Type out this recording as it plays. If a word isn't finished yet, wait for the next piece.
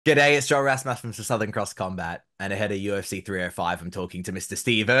G'day, it's Joe Rasmus from Southern Cross Combat, and ahead of UFC 305, I'm talking to Mr.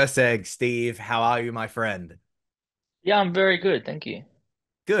 Steve Erceg. Steve, how are you, my friend? Yeah, I'm very good, thank you.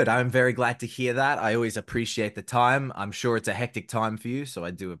 Good, I'm very glad to hear that. I always appreciate the time. I'm sure it's a hectic time for you, so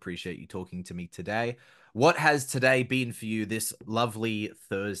I do appreciate you talking to me today. What has today been for you this lovely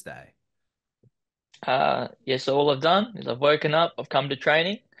Yeah, so all I've done is I've woken up, I've come to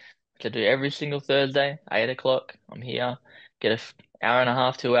training, which I do every single Thursday, 8 o'clock. I'm here, get hour and a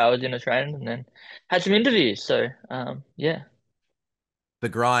half, 2 hours in of training, and then had some interviews. So, yeah, The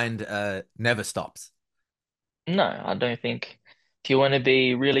grind never stops. no, I don't think if you want to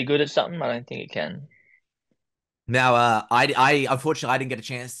be really good at something, I don't think it can. Now, I unfortunately I didn't get a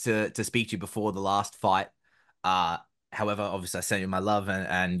chance to speak to you before the last fight. Uh, However, obviously I sent you my love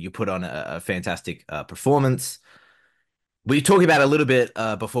and you put on a fantastic performance. We talked about it a little bit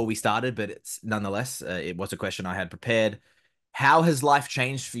before we started, but it's nonetheless it was a question I had prepared. How has life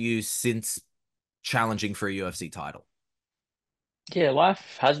changed for you since challenging for a UFC title? Yeah,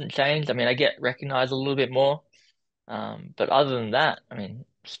 life hasn't changed. I mean, I get recognized a little bit more, but other than that, I mean,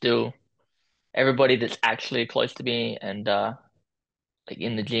 still everybody that's actually close to me and like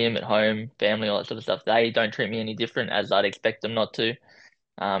in the gym, at home, family, all that sort of stuff, they don't treat me any different as I'd expect them not to.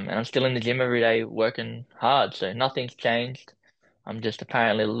 And I'm still in the gym every day working hard, so nothing's changed. I'm just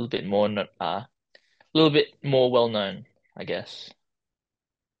apparently a little bit more well known, I guess.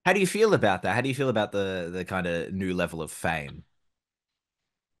 How do you feel about that? How do you feel about the kind of new level of fame?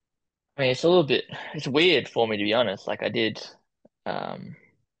 I mean, it's weird for me to be honest. Like I did um,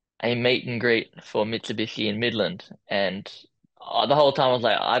 a meet and greet for Mitsubishi in Midland, and the whole time I was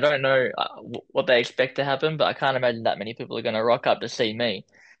like, I don't know what they expect to happen, but I can't imagine that many people are going to rock up to see me.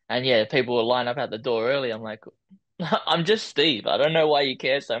 And yeah, people will line up at the door early. I'm like, I'm just Steve. I don't know why you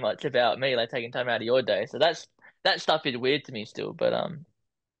care so much about me, like taking time out of your day. So that stuff is weird to me still. But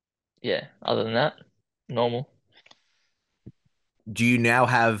yeah. Other than that, normal. Do you now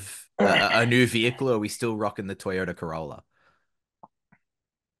have a new vehicle, or are we still rocking the Toyota Corolla?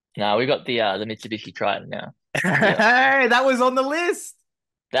 Now we got the Mitsubishi Triton now. Yeah, Hey, that was on the list.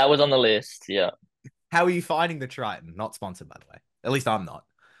 that was on the list. Yeah. How are you finding the Triton? Not sponsored, by the way. At least I'm not.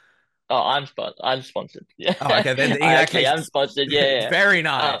 Oh, I'm sponsored. Yeah, Oh, okay. Then in I that actually case, am sponsored. Yeah, it's yeah. very Yeah.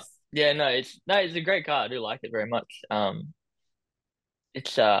 nice. Yeah. No, it's a great car. I do like it very much.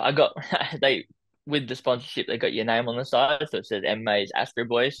 It's I got they with the sponsorship they got your name on the side, so it says MMA's Astro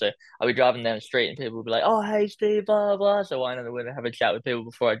Boy. So I'll be driving down the street and people will be like, "Oh, hey Steve, blah blah." So I know that we're gonna have a chat with people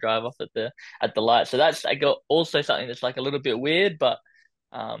before I drive off at the light. So that's I got also something that's like a little bit weird, but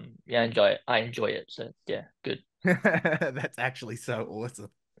yeah, I enjoy it. I enjoy it. So yeah, good. That's actually so awesome.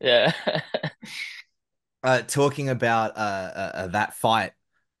 Yeah. Talking about that fight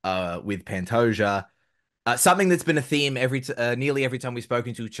with Pantoja, something that's been a theme nearly every time we've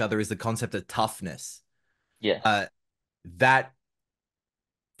spoken to each other is the concept of toughness. Yes. Uh, that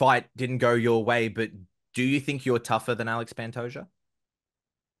fight didn't go your way, but do you think you're tougher than Alex Pantoja?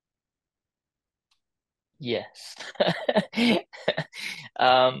 Yes.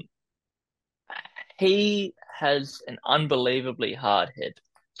 Um, he has an unbelievably hard head.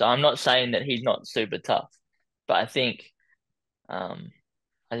 So I'm not saying that he's not super tough, but um,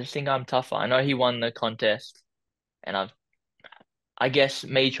 I just think I'm tougher. I know he won the contest, and I guess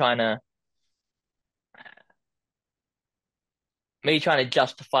me trying to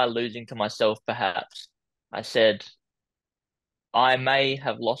justify losing to myself, perhaps. I said I may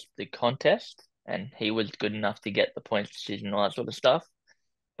have lost the contest, and he was good enough to get the points decision and all that sort of stuff.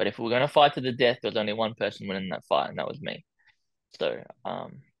 But if we're going to fight to the death, there's only one person winning that fight, and that was me. So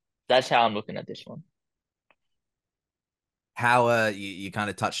that's how I'm looking at this one. How you kind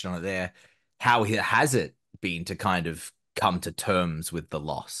of touched on it there. How has it been to kind of come to terms with the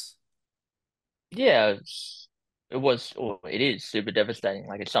loss? Yeah, or it is super devastating.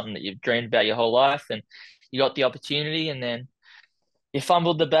 Like it's something that you've dreamed about your whole life, and you got the opportunity, and then you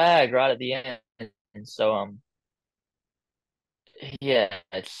fumbled the bag right at the end. And so yeah,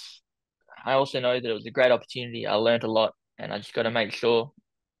 it's. I also know that it was a great opportunity. I learned a lot, and I just got to make sure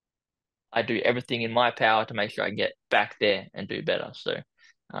I do everything in my power to make sure I get back there and do better. So,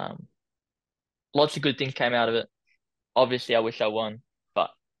 um, lots of good things came out of it. Obviously, I wish I won,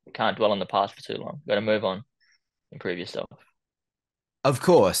 but can't dwell on the past for too long. Got to move on, improve yourself. Of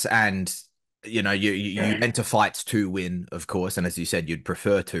course, and you enter fights to win, of course, and as you said, you'd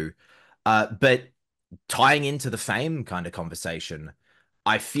prefer to. But tying into the fame kind of conversation,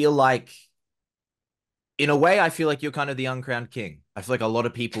 I feel like, in a way, I feel like you're kind of the uncrowned king. I feel like a lot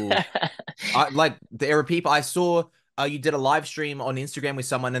of people, like there are people I saw. You did a live stream on Instagram with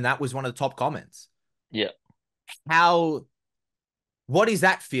someone, and that was one of the top comments. Yeah. How What is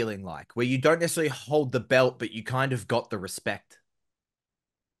that feeling like, where you don't necessarily hold the belt, but you kind of got the respect?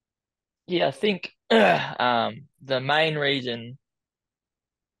 Yeah, I think the main reason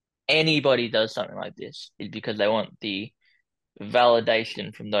anybody does something like this is because they want the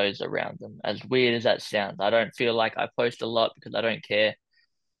validation from those around them. As weird as that sounds, I don't feel like I post a lot because I don't care.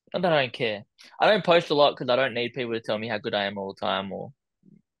 Not that I don't care. I don't post a lot because I don't need people to tell me how good I am all the time or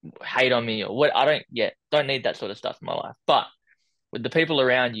hate on me or what. I don't, yeah, don't need that sort of stuff in my life. But with the people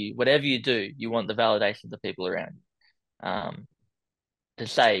around you, whatever you do, you want the validation of the people around you. To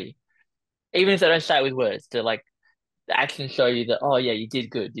say, even if they don't say it with words, to like the actions show you that, oh yeah, you did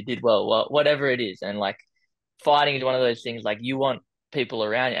good, you did well, whatever it is. And like fighting is one of those things like you want people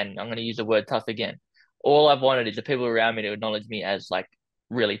around you, and I'm going to use the word tough again. All I've wanted is the people around me to acknowledge me as like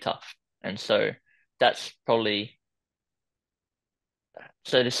really tough. And so that's probably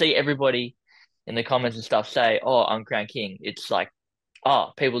so to see everybody in the comments and stuff say, "Oh, I'm Crown King," it's like,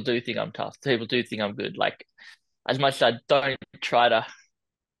 oh, people do think I'm tough. People do think I'm good. Like as much as I don't try to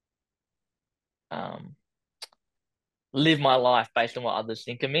um, live my life based on what others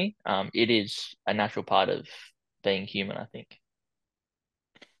think of me, it is a natural part of being human, I think.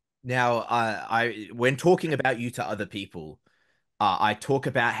 Now, when talking about you to other people, I talk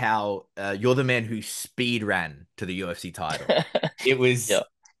about how you're the man who speed ran to the UFC title. It Yeah. was,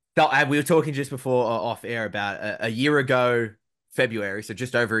 we were talking just before off air about a year ago, February, so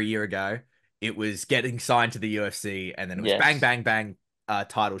just over a year ago, it was getting signed to the UFC, and then it was bang, Yes. bang, bang,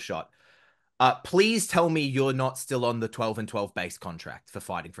 title shot. Please tell me you're not still on the 12 and 12 base contract for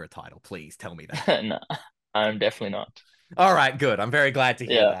fighting for a title. Please tell me that. No, I'm definitely not. All right, good. I'm very glad to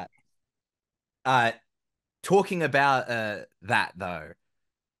hear Yeah. that. Uh, Talking about that though,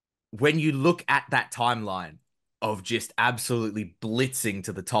 when you look at that timeline of just absolutely blitzing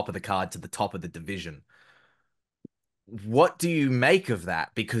to the top of the card, to the top of the division, what do you make of that?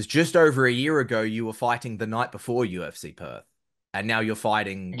 Because just over a year ago, you were fighting the night before UFC Perth, and now you're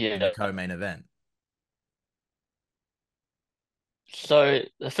fighting in the Yeah. co-main event. So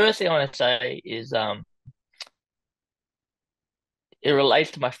the first thing I want to say is it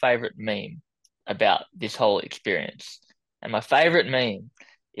relates to my favorite meme about this whole experience. And my favorite meme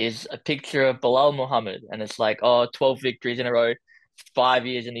is a picture of Bilal Muhammad, and it's like, oh, 12 victories in a row, 5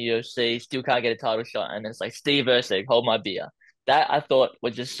 years in the UFC, still can't get a title shot. And it's like, Steve Erceg, hold my beer. That I thought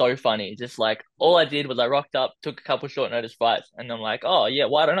was just so funny. Just like all I did was I rocked up, took a couple short notice fights, and I'm like, oh yeah,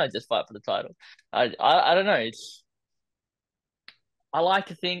 why don't I just fight for the title? I don't know. It's I like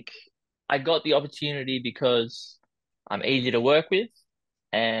to think I got the opportunity because I'm easy to work with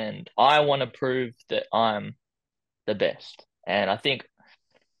and I want to prove that I'm the best. And I think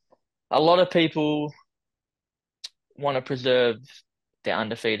a lot of people want to preserve their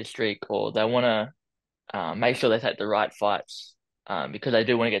undefeated streak or they want to make sure they take the right fights because they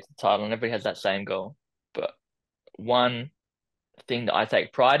do want to get to the title and everybody has that same goal. But one thing that I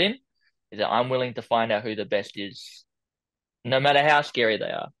take pride in is that I'm willing to find out who the best is, no matter how scary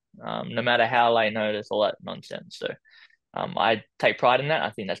they are, no matter how late notice, all that nonsense. So I take pride in that. I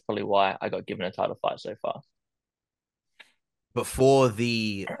think that's probably why I got given a title fight so far. Before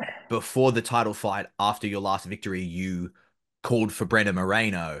the before the title fight, after your last victory, you called for Brendan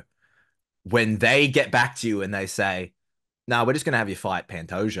Moreno. When they get back to you and they say, "No, we're just gonna have you fight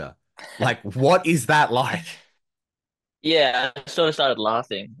Pantoja," like, what is that like? Yeah, I sort of started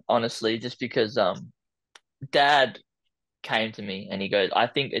laughing, honestly, just because Dad came to me and he goes, I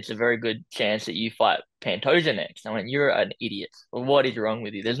think it's a very good chance that you fight Pantoja next. I went, you're an idiot. Well, what is wrong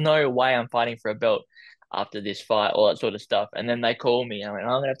with you? There's no way I'm fighting for a belt after this fight, all that sort of stuff. And then they call me. I went, I'm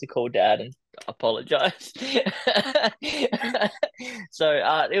gonna have to call Dad and apologize. So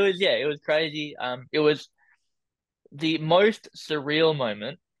it was yeah, it was crazy. It was the most surreal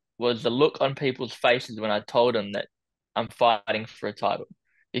moment was the look on people's faces when I told them that I'm fighting for a title.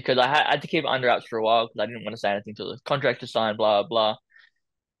 Because I had to keep it under wraps for a while because I didn't want to say anything till the contract was signed, blah, blah.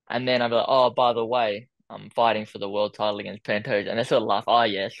 And then I'm like, oh, by the way, I'm fighting for the world title against Pantoja. And they sort of laugh, oh,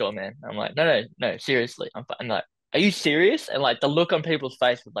 yeah, sure, man. I'm like, no, no, no, seriously. I'm like, are you serious? And like the look on people's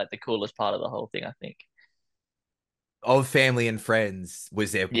face was like the coolest part of the whole thing, I think. Of family and friends,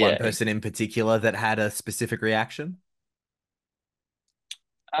 was there one Yeah. person in particular that had a specific reaction?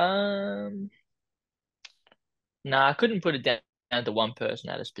 Um, nah, I couldn't put it down to one person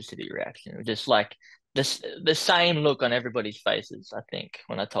had a specific reaction. It was just like the same look on everybody's faces, I think,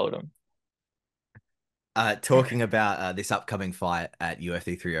 when I told them. Talking about this upcoming fight at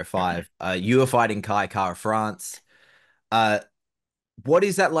UFC 305, you are fighting Kai Kara France. Uh, what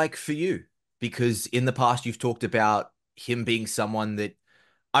is that like for you? Because in the past, you've talked about him being someone that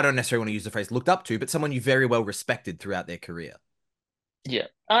I don't necessarily want to use the phrase looked up to, but someone you very well respected throughout their career. Yeah.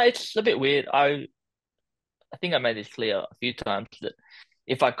 It's a bit weird. I think I made this clear a few times that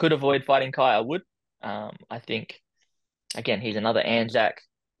if I could avoid fighting Kai, I would. I think again he's another Anzac.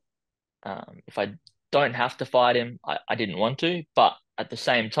 If I don't have to fight him, I didn't want to. But at the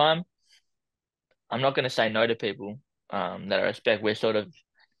same time, I'm not going to say no to people that I respect. We're sort of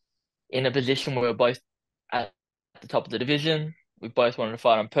in a position where we're both at the top of the division. We both wanted to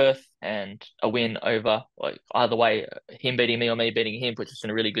fight on Perth, and a win over, like either way, him beating me or me beating him puts us in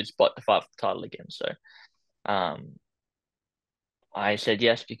a really good spot to fight for the title again. So um, I said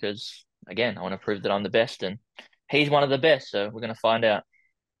yes because again, I want to prove that I'm the best, and he's one of the best. So we're going to find out.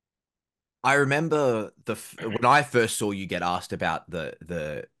 I remember when I first saw you get asked about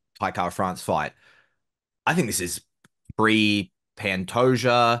the Taikar France fight. I think this is pre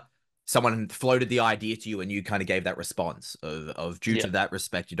Pantoja. Someone floated the idea to you, and you kind of gave that response of due Yeah, to that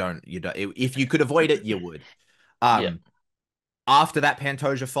respect, you don't if you could avoid it, you would. yeah, Um, After that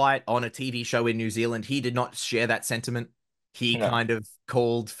Pantoja fight on a TV show in New Zealand, he did not share that sentiment. He no, kind of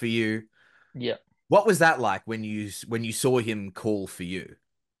called for you. yeah. What was that like when you saw him call for you?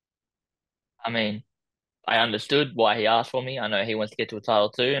 I mean, I understood why he asked for me. I know he wants to get to a title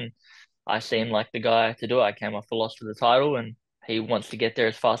too, and I seem like the guy to do it. I came off a loss for the title, and he wants to get there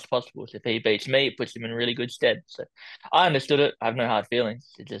as fast as possible. So if he beats me, it puts him in really good stead. So I understood it. I have no hard feelings.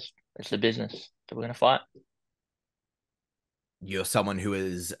 It's the business that we're gonna fight. You're someone who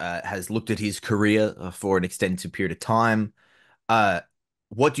has looked at his career for an extensive period of time. Uh,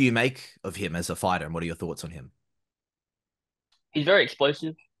 what do you make of him as a fighter, and what are your thoughts on him? He's very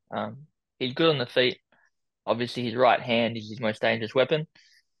explosive. Um, he's good on the feet. Obviously, his right hand is his most dangerous weapon,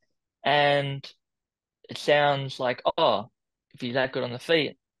 and it sounds like, oh, if he's that good on the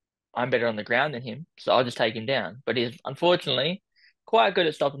feet, I'm better on the ground than him, so I'll just take him down. But he's unfortunately quite good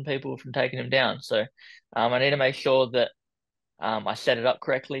at stopping people from taking him down. So I need to make sure that I set it up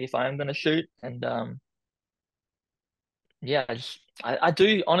correctly if I am going to shoot. And yeah, I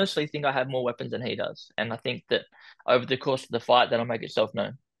do honestly think I have more weapons than he does, and I think that over the course of the fight, that'll make itself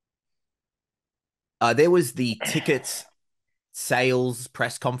known. There was the ticket sales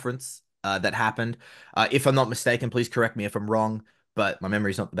press conference that happened. If I'm not mistaken, please correct me if I'm wrong, but my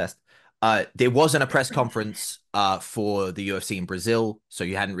memory's not the best. There wasn't a press conference for the UFC in Brazil, so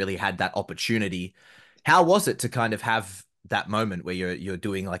you hadn't really had that opportunity. How was it to kind of have that moment where you're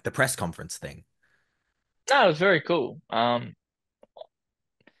doing like the press conference thing? No, it was very cool.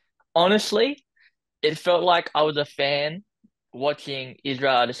 Honestly, it felt like I was a fan watching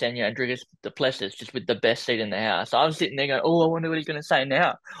Israel Adesanya and Dricus Duplessis just with the best seat in the house. I was sitting there going, "Oh, I wonder what he's going to say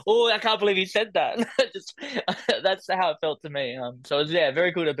now. Oh, I can't believe he said that." Just that's how it felt to me. So it was yeah,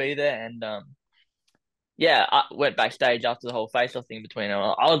 very cool to be there, and yeah, I went backstage after the whole face-off thing between them.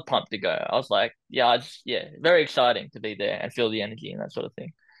 I was pumped to go. I was like, yeah, very exciting to be there and feel the energy and that sort of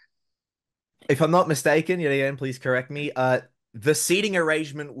thing. If I'm not mistaken, yet again, please correct me. The seating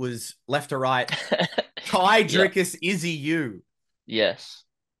arrangement was left to right. Kai Yeah, Drickus, Izzy, you. yes.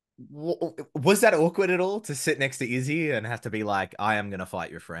 Was that awkward at all to sit next to Izzy and have to be like, I am gonna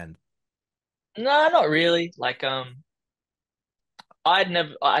fight your friend? No, not really. Like,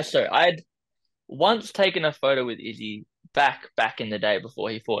 I'd once taken a photo with Izzy back in the day before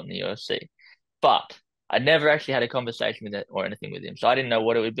he fought in the UFC, but I never actually had a conversation with it or anything with him, so I didn't know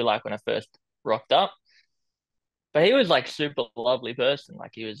what it would be like when I first rocked up. But he was like super lovely person.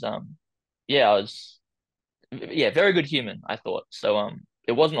 Like he was yeah, I was yeah, very good human, I thought. So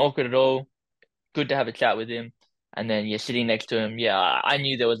it wasn't awkward at all. Good to have a chat with him. And then yeah, sitting next to him, yeah, I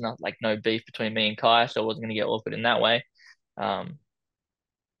knew there was not like no beef between me and Kai, so I wasn't gonna get awkward in that way. Um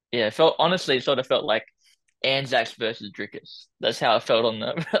yeah, it felt honestly it sort of felt like Anzacs versus Drickus. That's how it felt on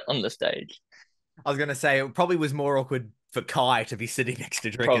the on the stage. I was gonna say it probably was more awkward for Kai to be sitting next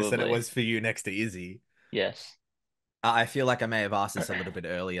to Drickus than it Probably. was for you next to Izzy. Yes. I feel like I may have asked this a little bit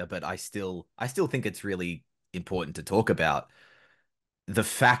earlier, but I still think it's really important to talk about the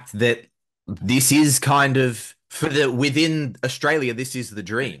fact that this is kind of for the within Australia, this is the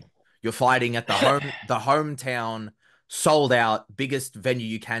dream. You're fighting at the hometown, sold out, biggest venue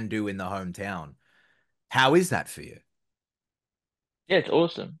you can do in the hometown. How is that for you? Yeah, it's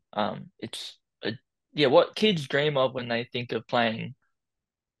awesome. It's yeah, what kids dream of when they think of playing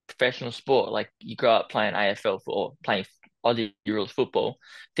professional sport. Like you grow up playing AFL or playing Aussie rules football,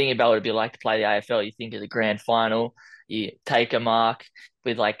 thinking about what it'd be like to play the AFL, you think of the grand final, you take a mark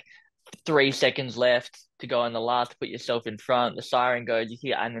with like 3 seconds left to go on the last, put yourself in front, the siren goes, you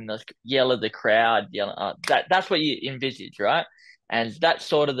hear, and then the yell of the crowd, yelling, that's what you envisage, right? And that's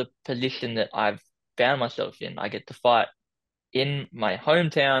sort of the position that I've found myself in. I get to fight in my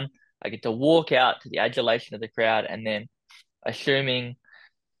hometown. I get to walk out to the adulation of the crowd and then assuming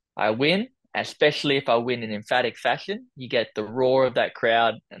I win, especially if I win in emphatic fashion, you get the roar of that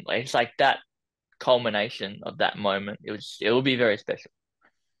crowd, and like, it's like that culmination of that moment. It will be very special.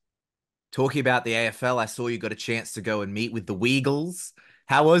 Talking about the AFL, I saw you got a chance to go and meet with the Weagles.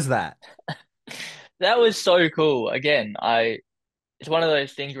 How was that? That was so cool. Again, I it's one of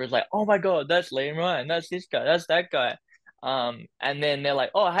those things where it's like, oh my God, that's Liam Ryan, that's this guy, that's that guy. And then they're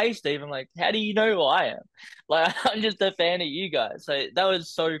like, oh, hey, Steve. I'm like, how do you know who I am? Like, I'm just a fan of you guys. So that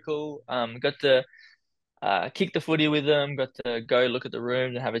was so cool. Got to kick the footy with them, got to go look at the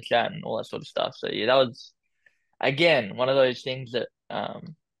rooms and have a chat and all that sort of stuff. So yeah, that was again one of those things that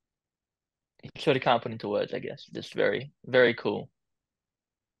you sort of can't put into words, I guess. Just very, very cool.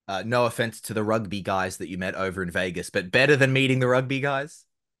 No offense to the rugby guys that you met over in Vegas, but better than meeting the rugby guys?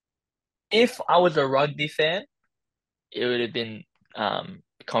 If I was a rugby fan, it would have been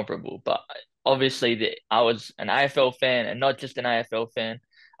comparable. But obviously, I was an AFL fan, and not just an AFL fan.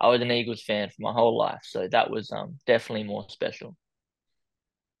 I was an Eagles fan for my whole life, so that was definitely more special.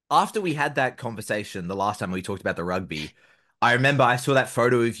 After we had that conversation the last time we talked about the rugby, I remember I saw that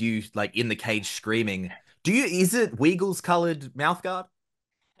photo of you like in the cage screaming. Is it Weagles colored mouthguard?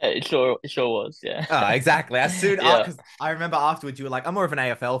 It sure was, yeah, Oh, exactly. As soon yeah, because I remember afterwards you were like, I'm more of an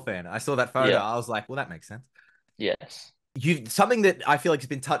AFL fan. I saw that photo. yeah, I was like, well, that makes sense. yes, You something that I feel like has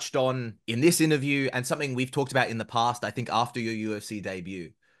been touched on in this interview and something we've talked about in the past, I think after your UFC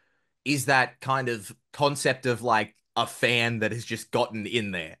debut, is that kind of concept of like a fan that has just gotten in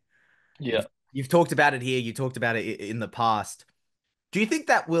there. yeah. You've talked about it here, you talked about it in the past. Do you think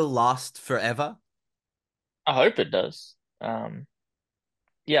that will last forever? I hope it does.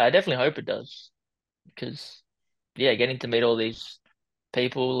 Yeah, I definitely hope it does because yeah, getting to meet all these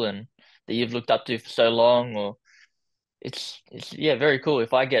people and that you've looked up to for so long, or it's yeah, very cool.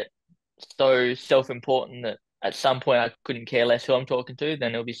 If I get so self-important that at some point I couldn't care less who I'm talking to,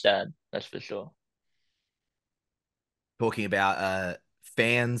 then it'll be sad. That's for sure. Talking about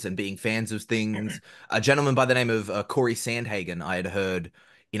fans and being fans of things. A gentleman by the name of Corey Sandhagen, I had heard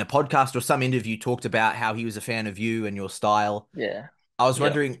in a podcast or some interview talked about how he was a fan of you and your style. Yeah. I was Yeah.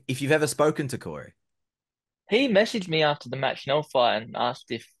 wondering if you've ever spoken to Corey. He messaged me after the match Nell fight and asked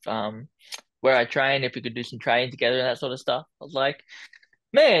if where I train, if we could do some training together and that sort of stuff. I was like,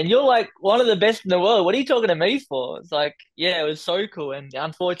 man, you're like one of the best in the world. What are you talking to me for? It's like, yeah, it was so cool. And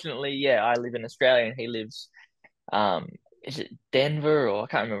unfortunately, yeah, I live in Australia and he lives um is it Denver or I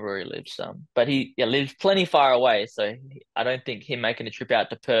can't remember where he lives. But he yeah lives plenty far away, so I don't think him making a trip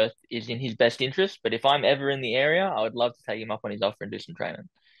out to Perth is in his best interest. But if I'm ever in the area, I would love to take him up on his offer and do some training.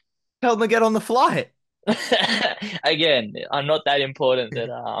 Tell him to get on the flight. Again, I'm not that important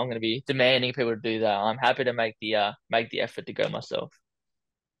that I'm going to be demanding people to do that. I'm happy to make the effort to go myself.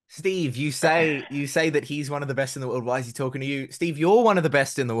 Steve, you say that he's one of the best in the world. Why is he talking to you? Steve, you're one of the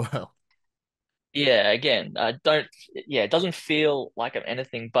best in the world. Yeah, again, I don't. Yeah, it doesn't feel like I'm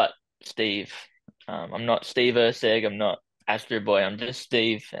anything but Steve. I'm not Steve Erceg. I'm not Astro Boy. I'm just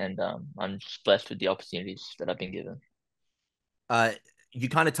Steve, and I'm just blessed with the opportunities that I've been given. Uh, you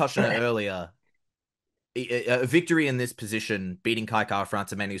kind of touched on it earlier. A victory in this position, beating Kai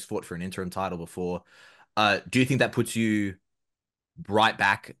France, a man who's fought for an interim title before. Do you think that puts you right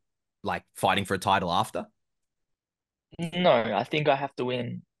back, like fighting for a title after? No, I think I have to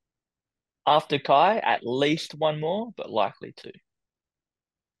win after Kai at least one more, but likely two.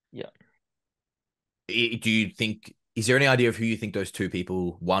 Yeah, Do you think? Is there any idea of who you think those two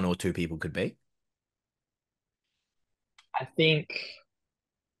people, one or two people, could be? I think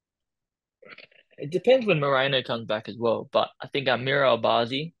it depends when Moreno comes back as well, but I think Miro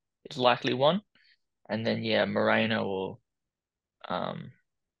Abazi is likely one, and then yeah, Moreno or um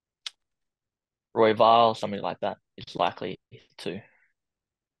Roy Vile, somebody like that is likely two.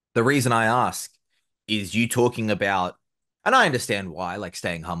 The reason I ask is you talking about, and I understand why, like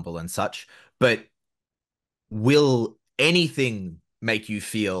staying humble and such, but will anything make you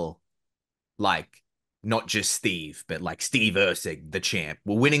feel like not just Steve, but like Steve Erceg, the champ?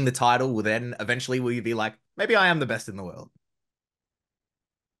 Will winning the title, will then eventually will you be like, maybe I am the best in the world?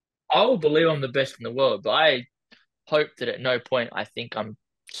 I will believe I'm the best in the world, but I hope that at no point I think I'm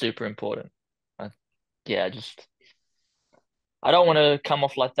super important. I, yeah, just I don't want to come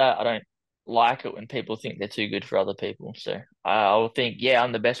off like that. I don't like it when people think they're too good for other people. So I will think, yeah,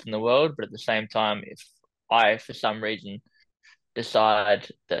 I'm the best in the world, but at the same time, if I, for some reason, decide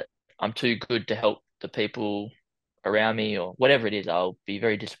that I'm too good to help the people around me or whatever it is, I'll be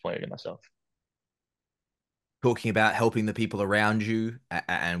very disappointed in myself. Talking about helping the people around you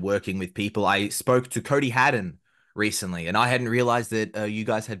and working with people. I spoke to Cody Haddon recently, and I hadn't realized that you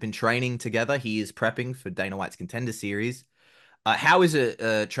guys had been training together. He is prepping for Dana White's Contender Series. How is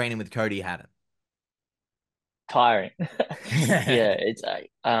it training with Cody Haddon? Tiring. Yeah, it's I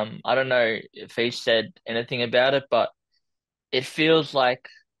don't know if he said anything about it, but it feels like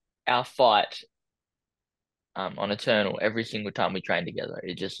our fight on Eternal every single time we train together.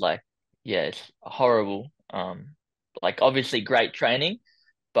 It's just like, yeah, it's horrible. Like obviously great training,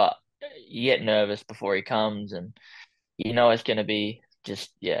 but you get nervous before he comes, and you know it's gonna be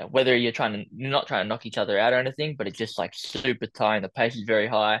just yeah. Whether you're not trying to knock each other out or anything, but it's just like super tiring. The pace is very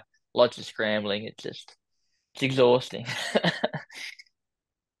high, lots of scrambling. It's exhausting.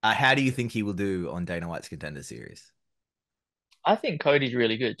 How do you think he will do on Dana White's Contender Series? I think Cody's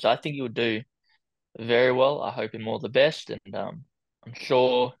really good, so I think he'll do very well. I hope him all the best, and I'm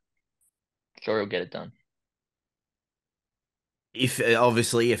sure he'll get it done. If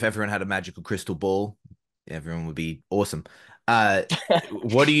obviously, if everyone had a magical crystal ball, everyone would be awesome.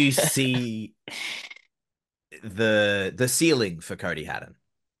 What do you see the ceiling for Cody Haddon?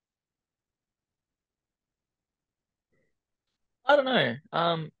 I don't know.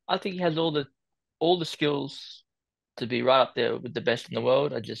 I think he has all the skills to be right up there with the best in the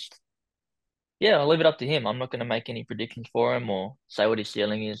world. Yeah, I'll leave it up to him. I'm not going to make any predictions for him or say what his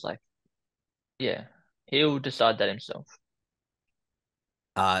ceiling is. Like, yeah, he'll decide that himself.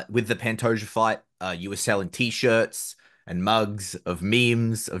 With the Pantoja fight, you were selling T-shirts and mugs of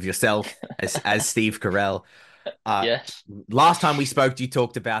memes of yourself as Steve Carell. Uh, Yes. Last time we spoke, you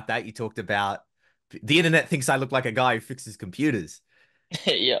talked about that. You talked about the internet thinks I look like a guy who fixes computers.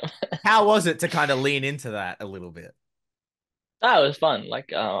 Yeah. How was it to kind of lean into that a little bit? That was fun.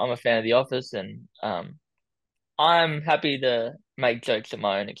 Like, I'm a fan of The Office, and I'm happy to make jokes at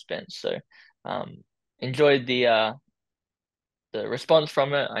my own expense. So, um, enjoyed the response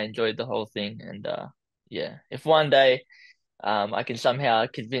from it. I enjoyed the whole thing, and yeah, if one day I can somehow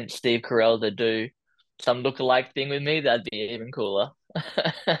convince Steve Carell to do some look-alike thing with me, that'd be even cooler.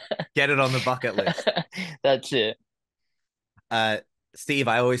 Get it on the bucket list. That's it. Uh, Steve,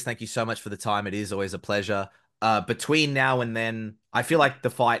 I always thank you so much for the time. It is always a pleasure. Between now and then, I feel like the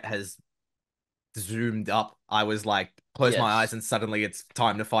fight has zoomed up. I was like, close my eyes, Yes. and suddenly it's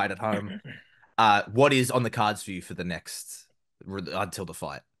time to fight at home. What is on the cards for you for the next until the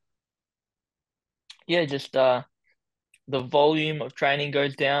fight? Yeah, just the volume of training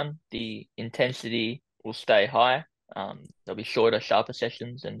goes down, the intensity will stay high. There'll be shorter, sharper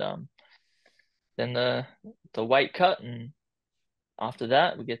sessions, and then the weight cut, and after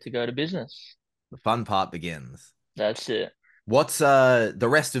that, we get to go to business. The fun part begins. That's it. What's the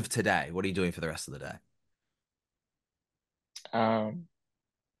rest of today? What are you doing for the rest of the day? Um,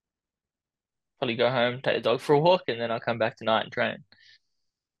 Probably go home, take the dog for a walk, and then I'll come back tonight and train.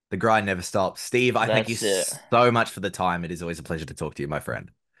 The grind never stops. Steve, I thank you That's it. so much for the time. It is always a pleasure to talk to you, my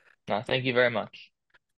friend. No, thank you very much.